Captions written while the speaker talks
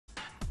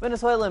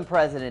Venezuelan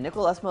President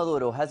Nicolas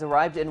Maduro has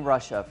arrived in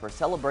Russia for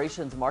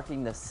celebrations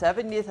marking the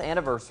 70th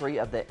anniversary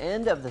of the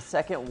end of the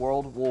Second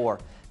World War.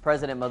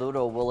 President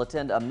Maduro will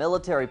attend a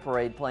military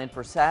parade planned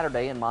for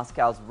Saturday in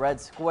Moscow's Red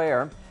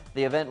Square.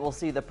 The event will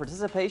see the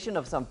participation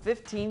of some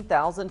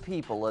 15,000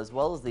 people, as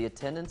well as the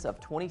attendance of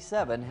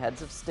 27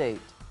 heads of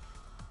state.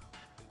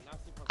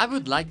 I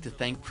would like to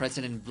thank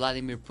President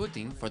Vladimir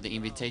Putin for the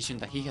invitation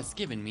that he has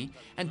given me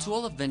and to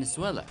all of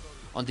Venezuela.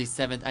 On this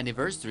 7th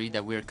anniversary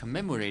that we are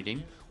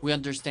commemorating, we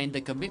understand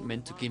the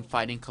commitment to keep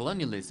fighting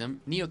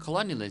colonialism,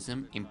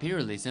 neocolonialism,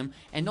 imperialism,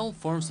 and all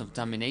forms of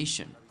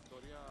domination.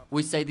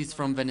 We say this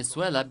from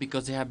Venezuela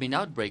because there have been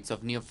outbreaks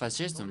of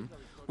neo-fascism,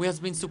 which has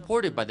been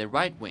supported by the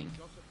right wing.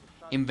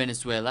 In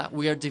Venezuela,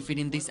 we are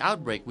defeating this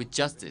outbreak with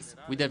justice,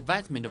 with the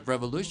advancement of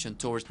revolution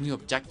towards new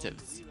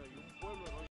objectives.